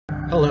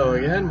Hello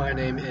again, my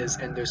name is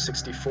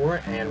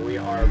Endo64 and we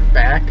are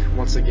back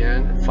once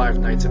again at Five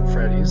Nights at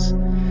Freddy's.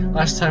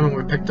 Last time when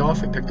we picked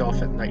off at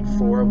night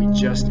 4. We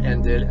just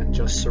ended and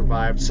just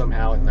survived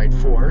somehow at night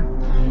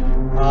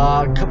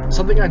 4.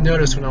 Something I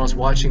noticed when I was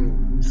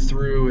watching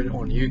through it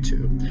on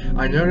YouTube.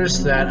 I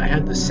noticed that I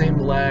had the same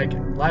lag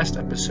last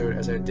episode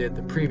as I did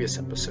the previous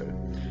episode.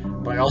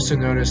 But I also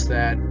noticed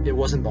that it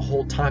wasn't the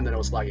whole time that I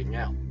was lagging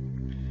out.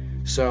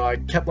 So I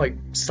kept like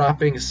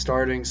stopping,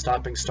 starting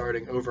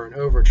over and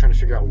over, trying to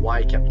figure out why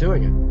I kept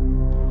doing it.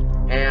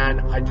 And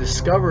I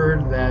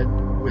discovered that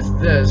with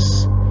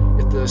this,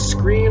 if the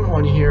screen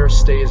on here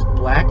stays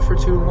black for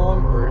too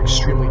long or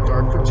extremely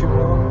dark for too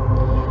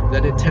long,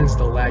 then it tends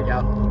to lag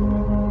out a little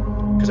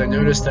bit. Because I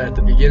noticed that at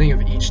the beginning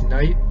of each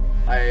night,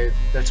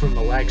 that's when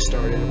the lag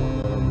started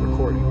on the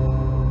recording.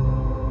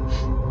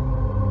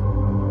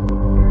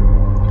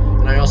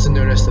 And I also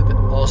noticed that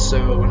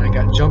when I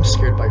got jump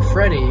scared by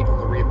Freddy on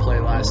the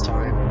replay last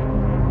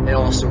time, it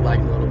also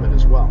lagged a little bit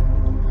as well.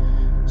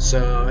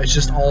 So it's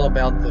just all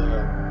about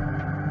the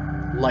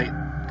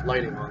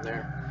lighting on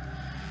there.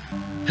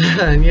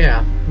 And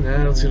yeah,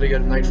 now it's gonna go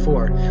to night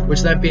 4.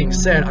 Which, that being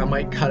said, I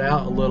might cut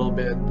out a little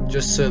bit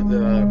just so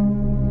the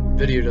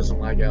video doesn't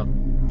lag out.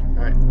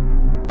 Alright.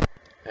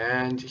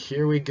 And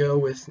here we go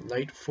with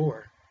night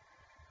 4.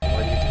 Why do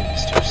you do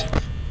this to yourself?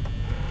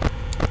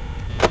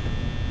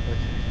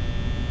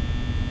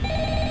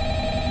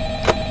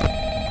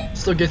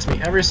 Still gets me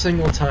every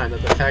single time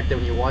that the fact that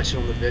when you watch it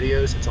on the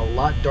videos, it's a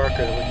lot darker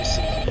than what you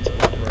see. It's a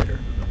lot brighter.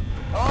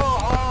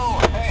 Oh,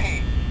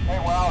 hey,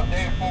 wow,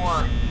 day 4.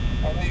 I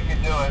knew you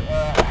could do it.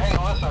 Hey,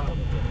 listen,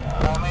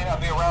 I may not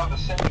be around to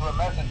send you a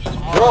message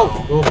tomorrow.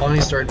 Whoa,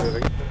 Bonnie started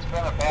moving. It's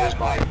been a bad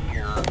night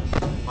here.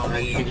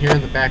 And you can hear in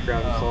the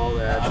background call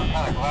that I'm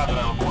kind of glad that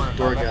I recorded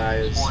door guy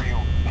is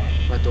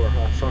not door,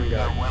 phone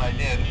guy. When I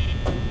did,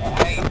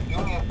 hey,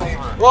 do me a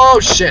favor. Whoa,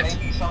 shit!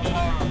 Maybe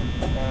sometime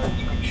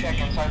you can check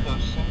inside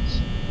those suits.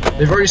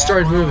 They've already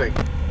started moving.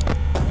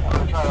 I'm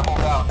gonna try to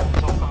hold out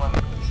until someone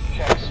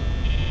checks.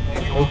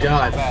 Maybe Oh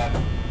god.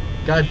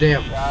 God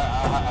damn.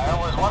 I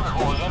always wondered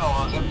what was in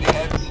all those empty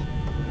heads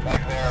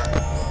back there.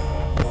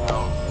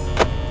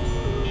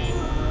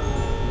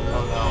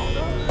 Oh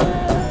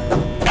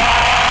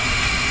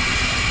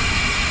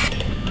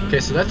no. Okay,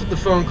 so that's what the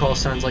phone call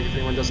sounds like if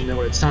anyone doesn't know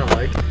what it sounded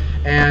like.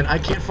 And I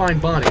can't find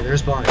Bonnie.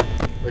 There's Bonnie.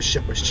 Oh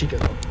shit, where's Chica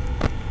though?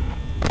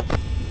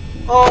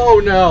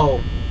 Oh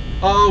no!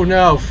 Oh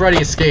no, Freddy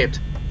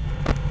escaped.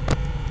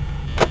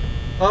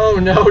 Oh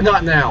no,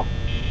 not now.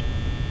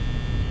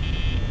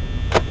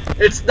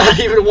 It's not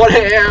even 1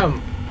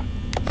 AM!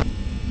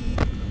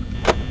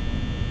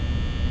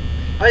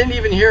 I didn't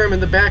even hear him in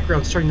the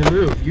background starting to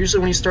move.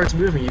 Usually when he starts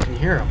moving, you can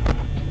hear him.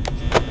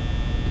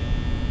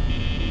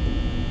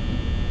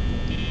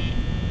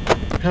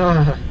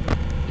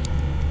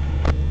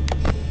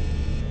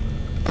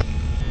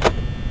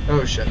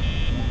 Oh shit.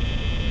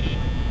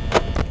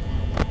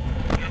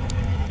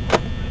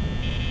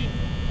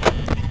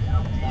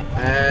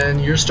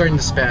 And you're starting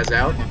to spaz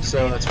out,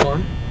 so that's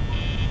fun.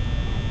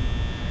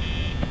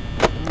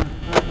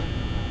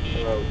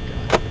 Oh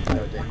god.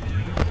 Oh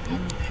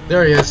damn.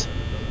 There he is.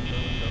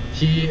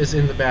 He is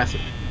in the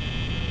bathroom.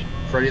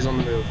 Freddy's on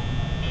the move.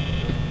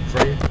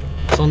 Freddy?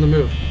 It's on the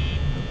move.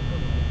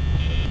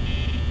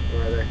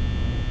 Where are they?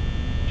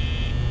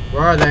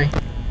 Where are they?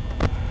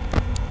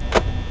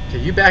 Okay,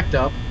 you backed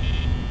up.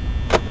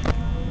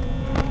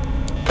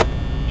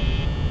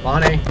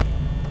 Bonnie.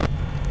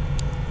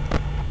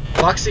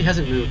 Foxy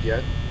hasn't moved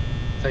yet.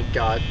 Thank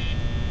God.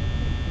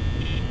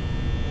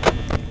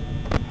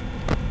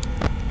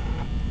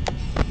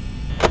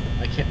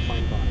 I can't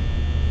find Bonnie.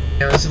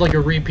 Yeah, this is like a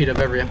repeat of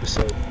every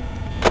episode.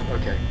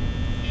 Okay.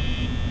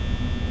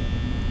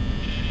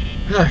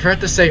 I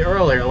forgot to say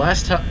earlier,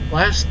 last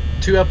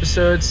 2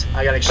 episodes,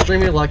 I got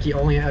extremely lucky.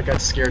 I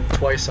got scared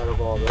twice out of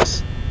all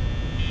this.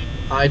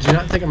 I do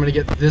not think I'm going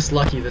to get this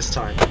lucky this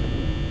time.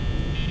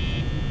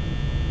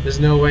 There's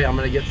no way I'm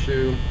going to get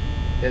through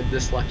it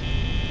this lucky.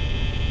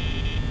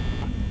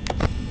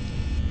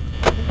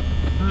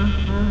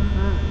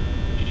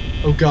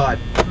 Oh god.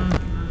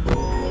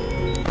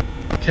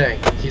 Okay,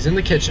 he's in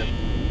the kitchen.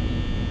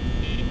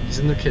 He's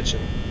in the kitchen.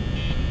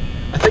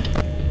 I think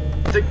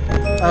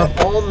of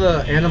all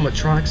the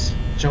animatronics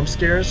jump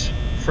scares,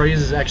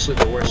 Freddy's is actually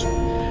the worst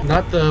one.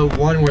 Not the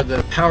one where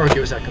the power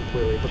goes out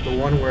completely, but the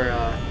one where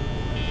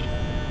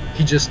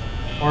he just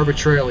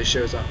arbitrarily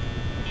shows up.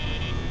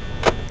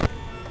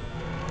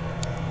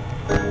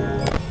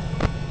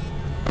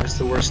 That's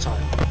the worst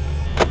time.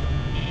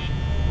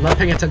 I'm not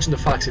paying attention to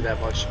Foxy that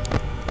much.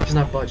 He's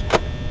not budging.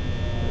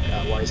 Oh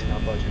god, why is he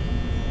not budging?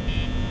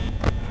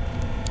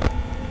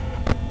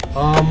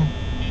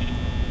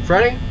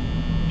 Freddy?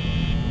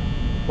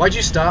 Why'd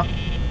you stop?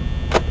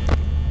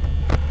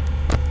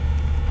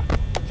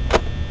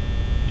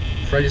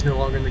 Freddy's no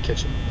longer in the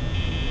kitchen.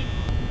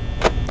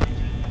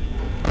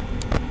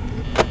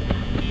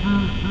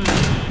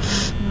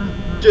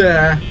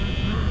 Yeah.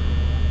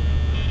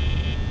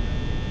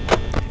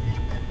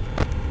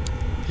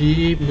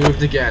 He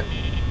moved again.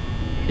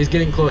 He's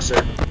getting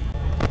closer.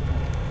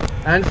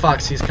 And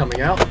Foxy's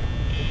coming out.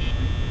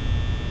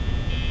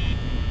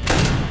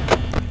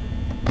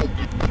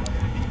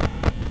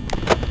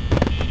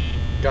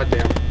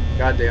 Goddamn.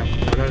 Goddamn.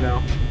 No, no,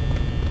 no.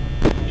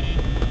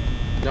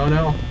 No,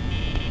 no.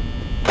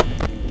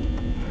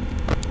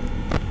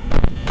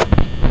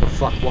 Oh,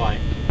 fuck, why?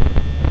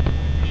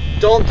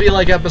 Don't be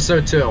like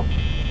episode 2.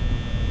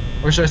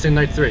 Or should I say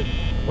night 3?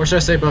 Or should I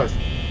say both?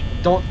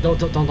 Don't.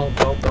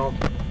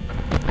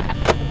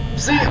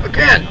 See,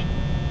 again!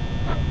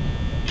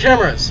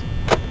 Cameras!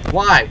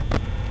 Why?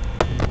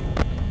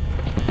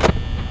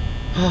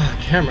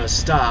 Cameras,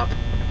 stop.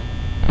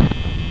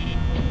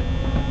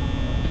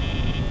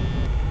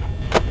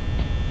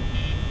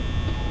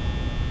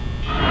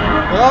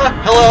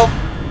 Hello!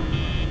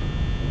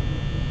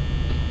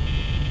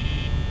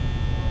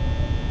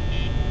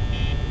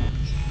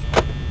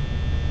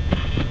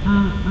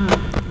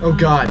 Oh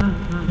god.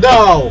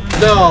 No!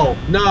 No!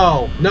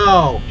 No!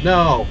 No!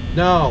 No!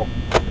 No!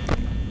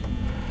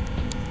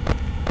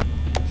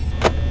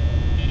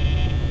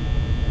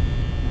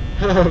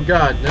 Oh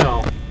god,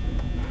 no.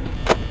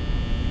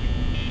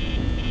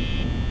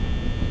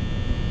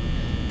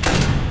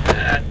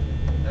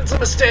 That's a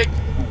mistake!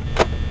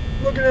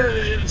 Look at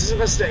it, it's a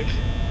mistake.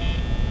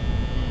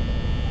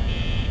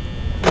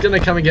 He's gonna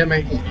come and get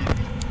me.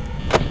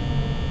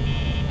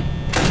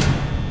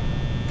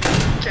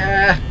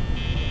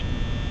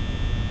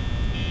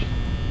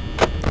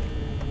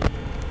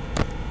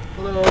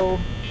 Hello.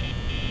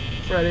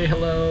 Freddy,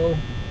 hello.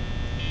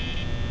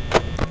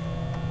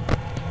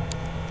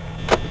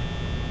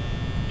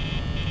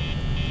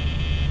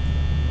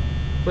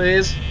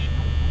 Please.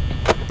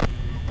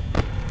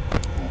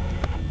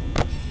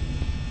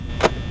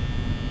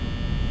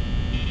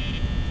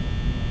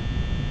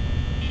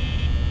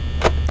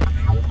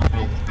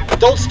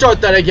 Don't start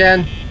that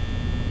again.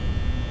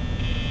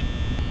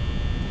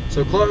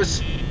 So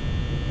close.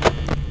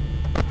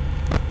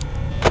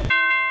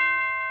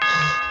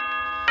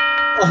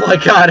 Oh my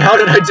god, how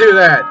did I do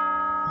that?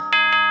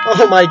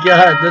 Oh my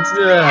god, that's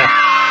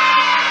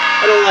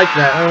I don't like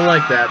that. I don't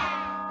like that.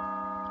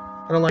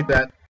 I don't like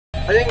that.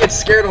 I didn't get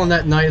scared on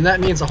that night, and that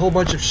means a whole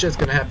bunch of shit's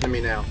gonna happen to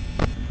me now.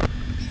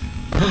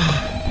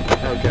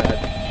 Oh god.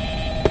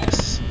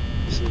 This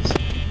is...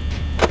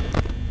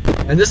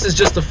 And this is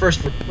just the first...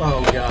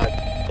 Oh god.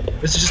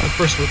 This is just the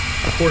first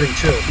recording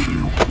too.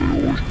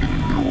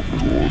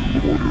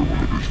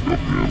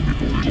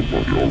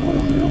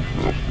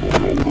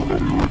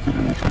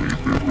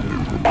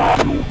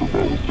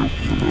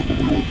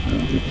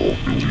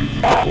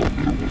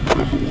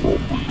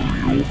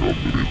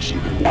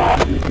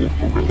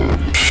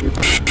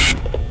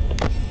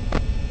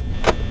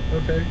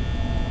 Okay.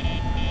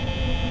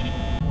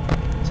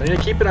 So I need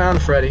to keep an eye on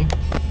Freddy.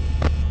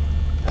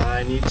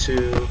 I need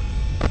to...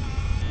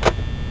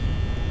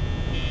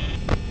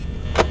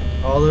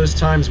 All those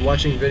times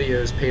watching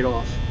videos paid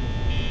off.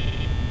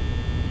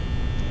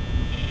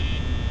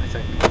 I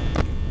think.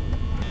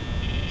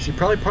 See,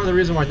 probably part of the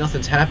reason why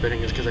nothing's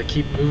happening is because I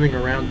keep moving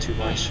around too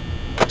much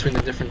between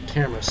the different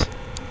cameras.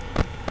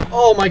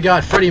 Oh my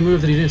god, Freddy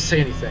moved and he didn't say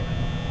anything.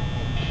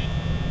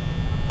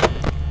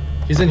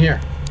 He's in here.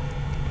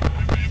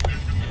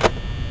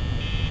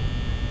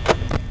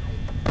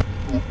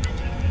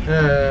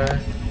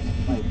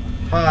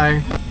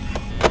 Hi.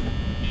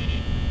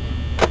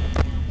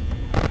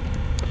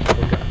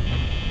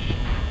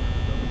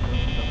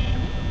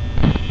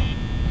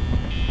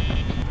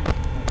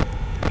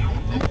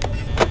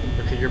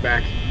 You're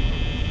back.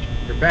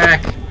 You're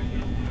back!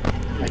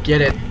 I get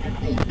it.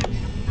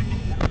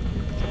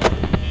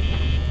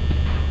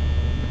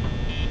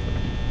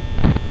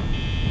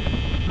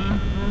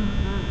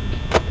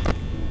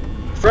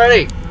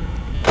 Freddy!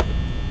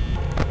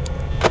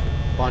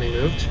 Bonnie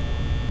moved.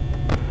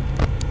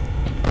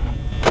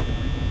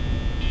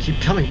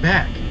 Keep coming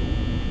back.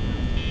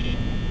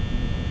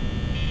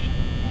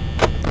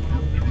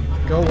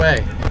 Go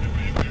away.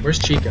 Where's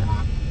Chica?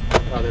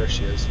 Oh, there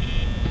she is.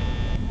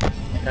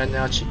 And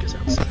now Chica's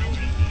outside.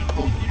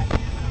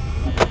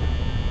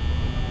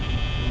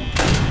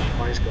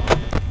 Bonnie's gone.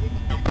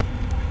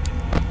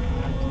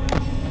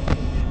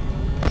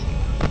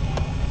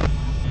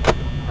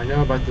 I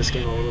know about this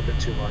game a little bit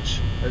too much.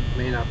 That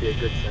may not be a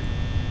good thing.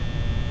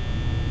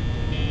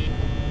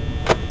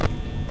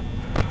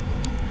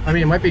 I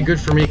mean, it might be good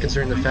for me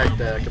considering the fact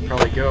that I could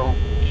probably go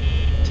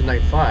to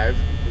night 5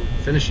 and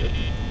finish it.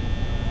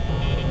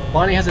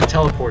 Bonnie hasn't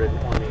teleported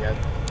on me yet.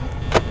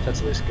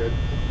 That's at least good.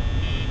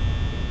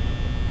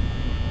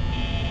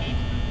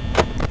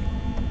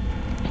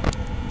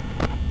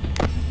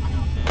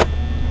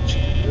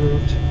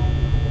 Moved.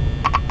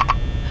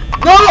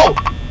 No!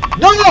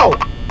 No!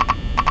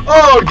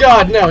 Oh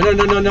god, no, no,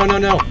 no, no, no, no,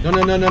 no, no,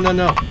 no, no, no, no, no,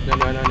 no,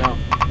 no, no, no.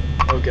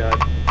 Oh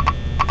god.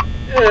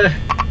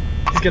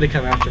 He's gonna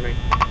come after me.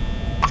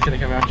 He's gonna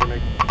come after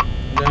me.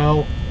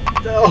 No.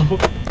 No.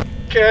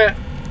 Can't.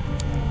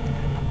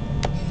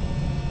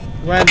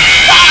 When?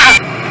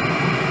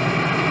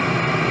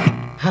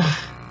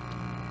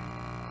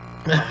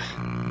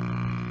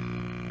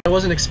 I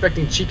wasn't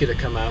expecting Chica to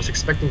come out. I was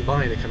expecting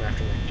Bonnie to come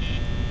after me.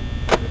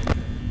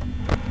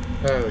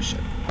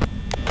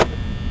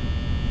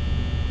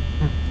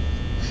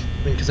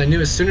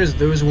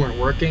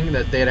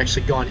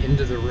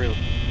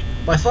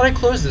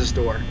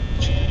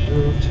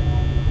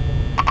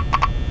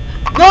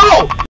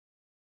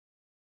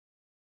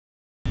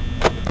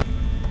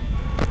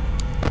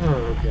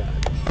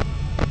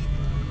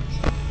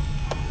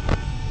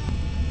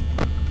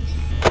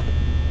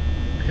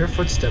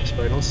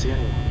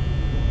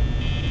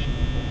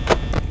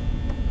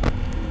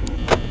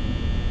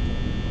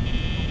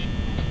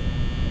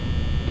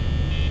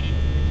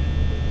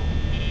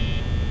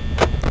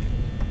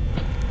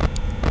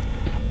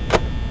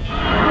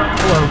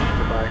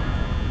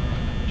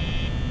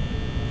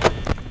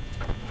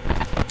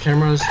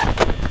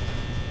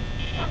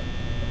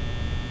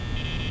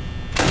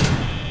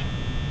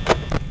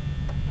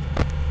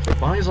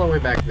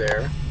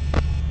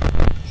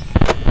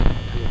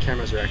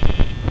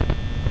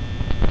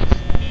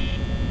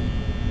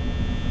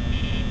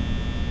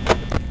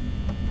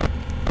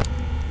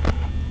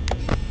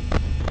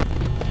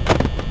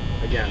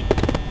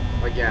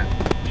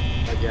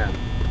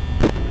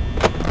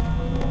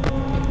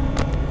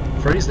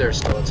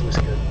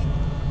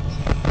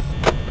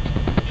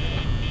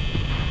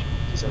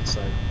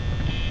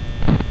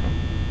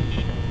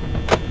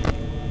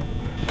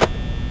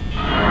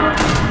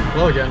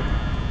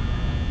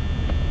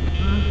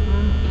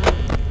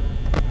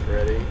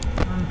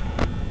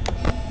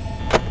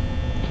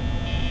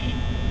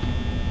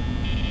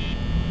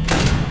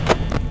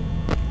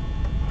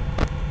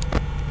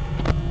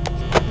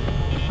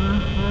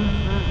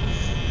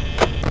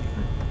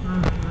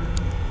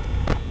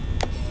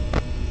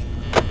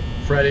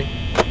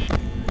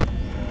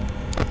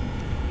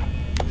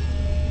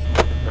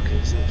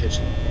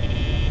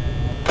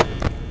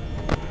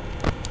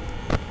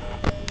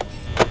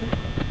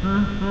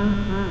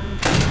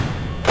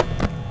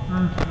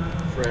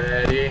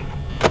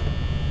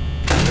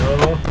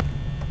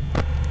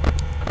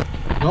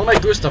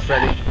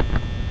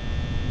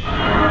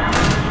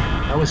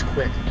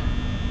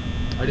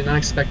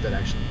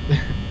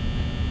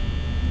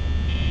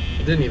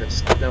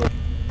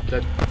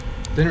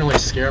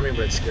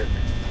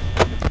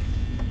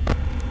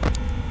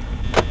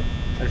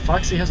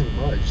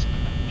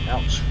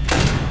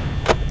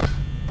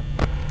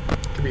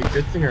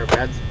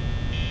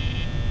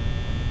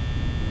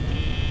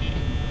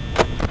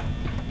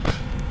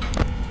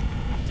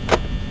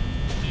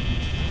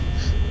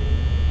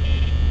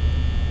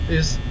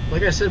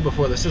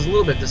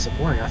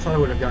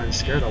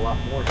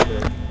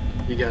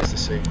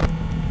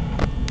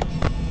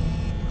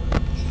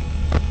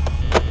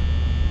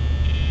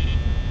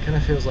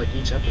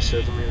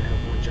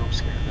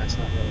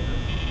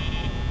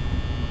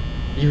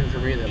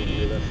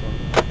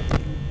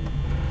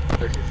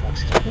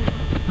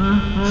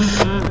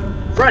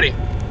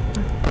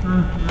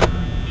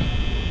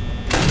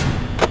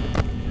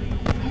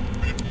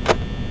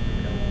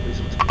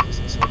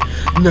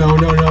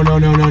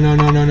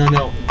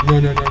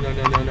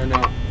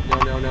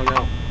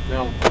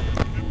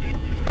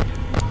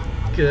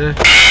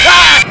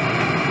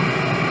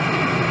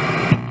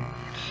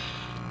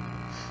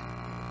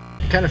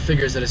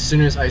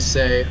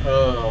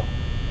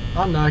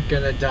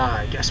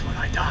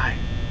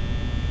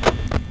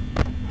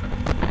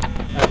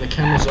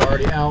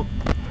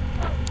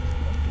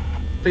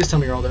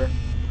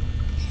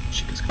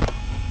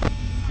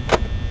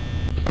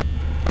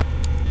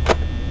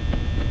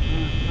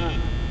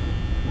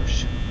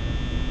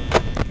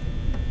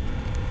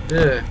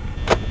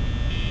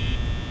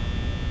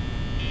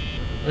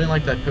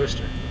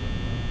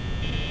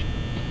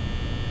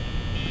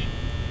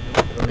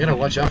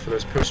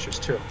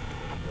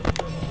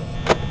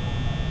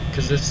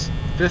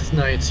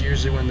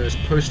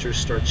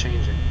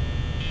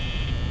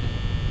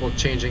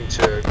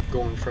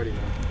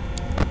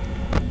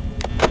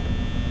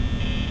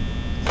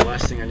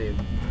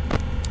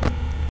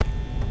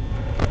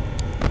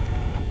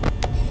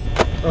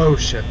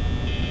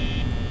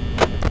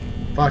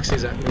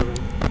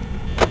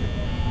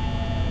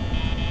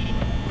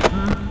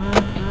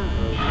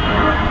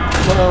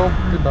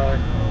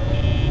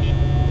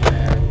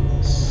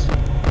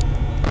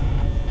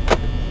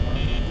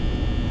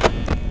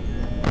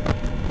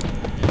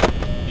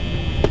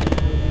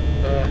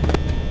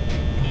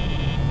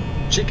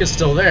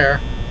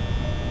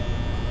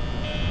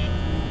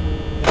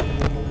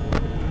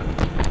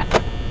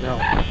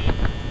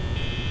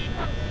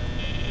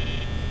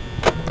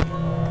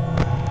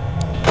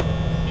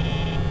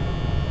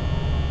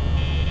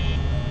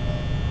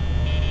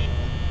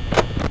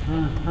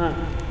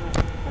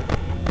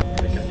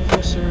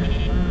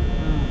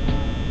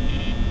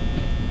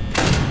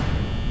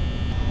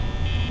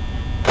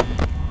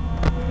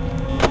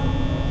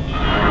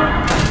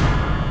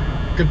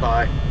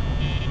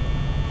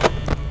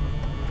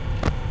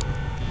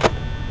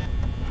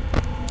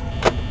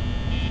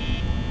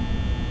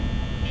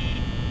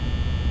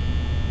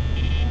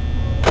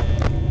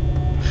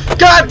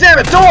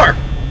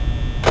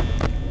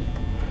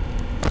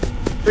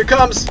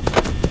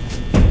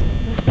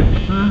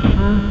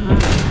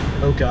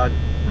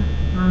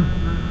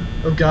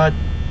 Oh god.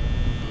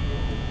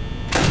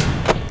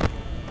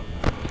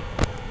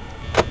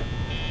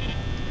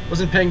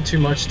 Wasn't paying too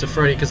much to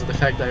Freddy because of the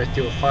fact that I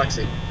deal with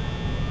Foxy.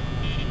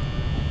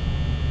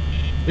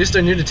 At least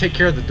I knew to take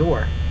care of the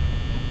door.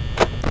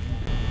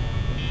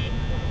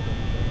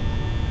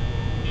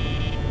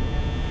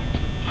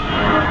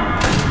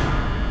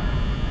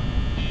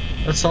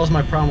 That solves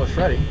my problem with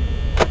Freddy.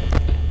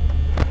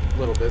 A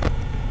little bit.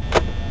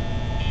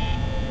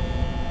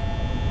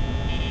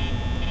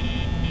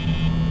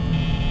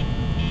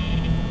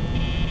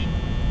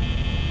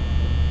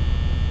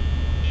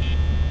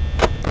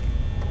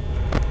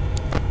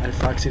 And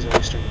Foxy's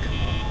already starting to come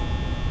on.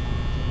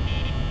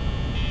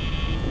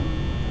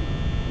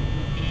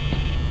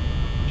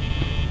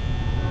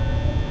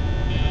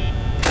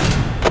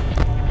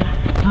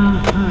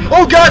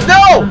 Oh god,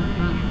 no!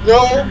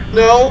 No,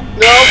 no,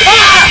 no.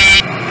 Ah!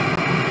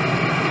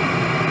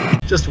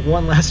 Just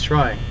one last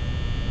try.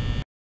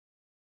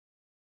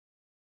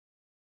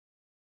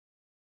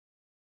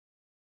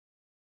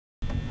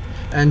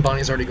 And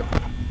Bonnie's already gone.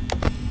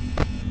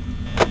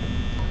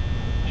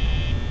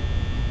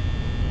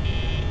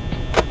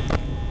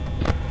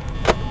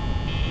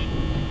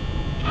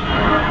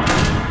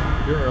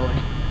 You're early.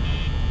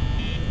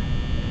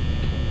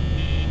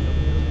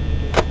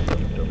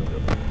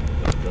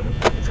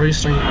 Freddy's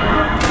starting.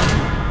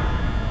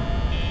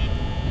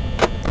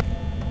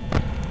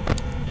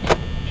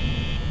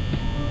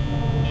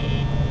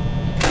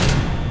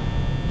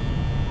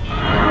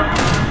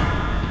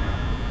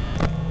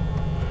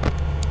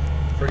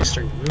 Freddy's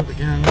starting to move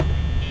again.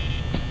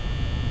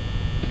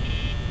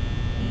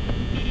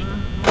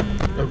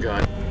 Oh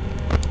god.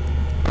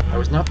 I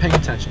was not paying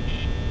attention.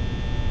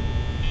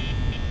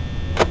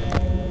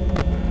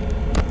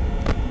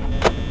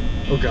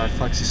 Oh god,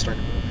 Foxy's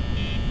starting to move.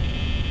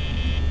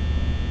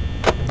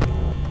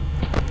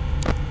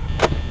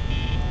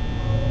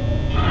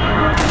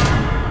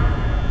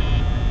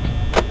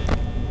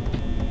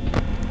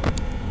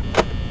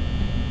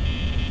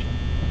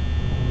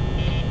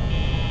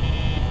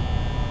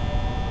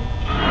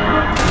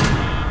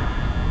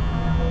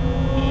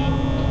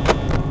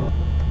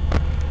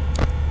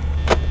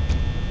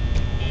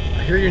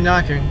 I hear you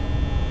knocking.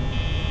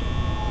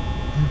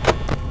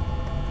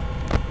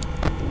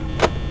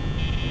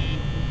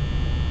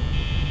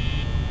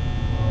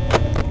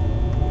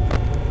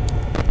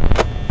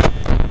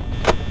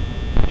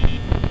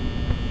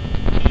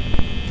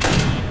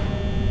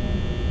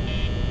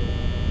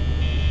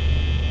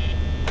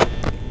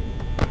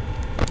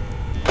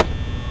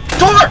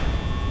 Door!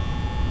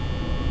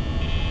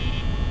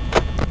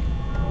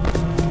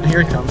 And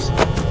here it comes.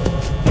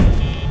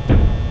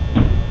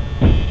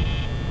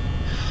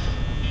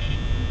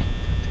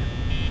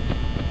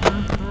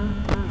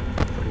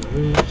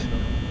 Moved.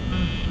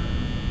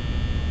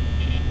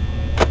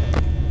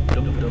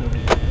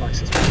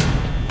 Foxy's oh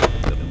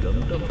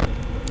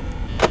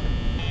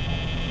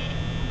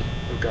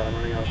god, I'm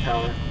running out of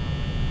power.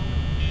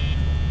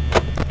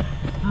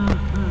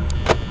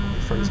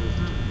 Freddy's moved.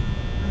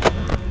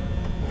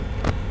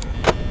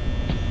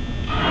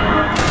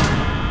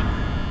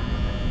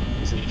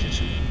 He's in the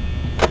kitchen.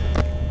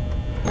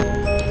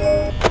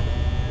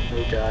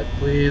 Oh god,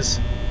 please.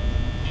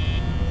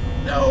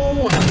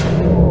 No!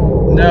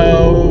 No!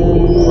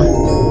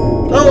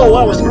 Oh,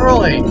 that was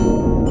early!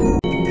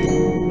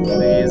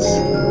 Please.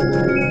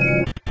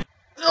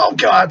 Oh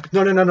god!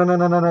 No, no, no, no, no,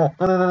 no, no, no,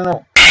 no, no, no,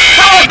 no.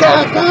 Oh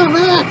god damn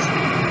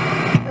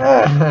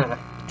it!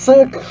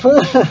 So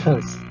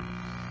close!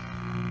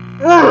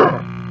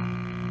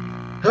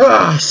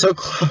 So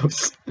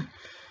close.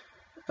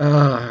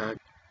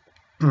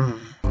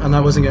 And I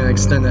wasn't going to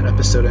extend that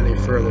episode any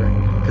further,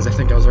 because I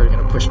think I was already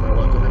going to push my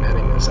luck when I'm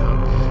editing this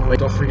out. But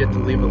don't forget to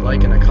leave a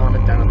like and a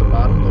comment down at the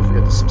bottom. Don't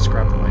forget to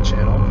subscribe to my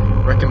channel.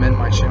 Recommend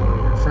my channel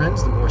to your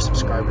friends. The more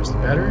subscribers, the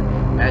better.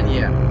 And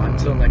yeah,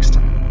 until next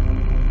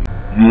time.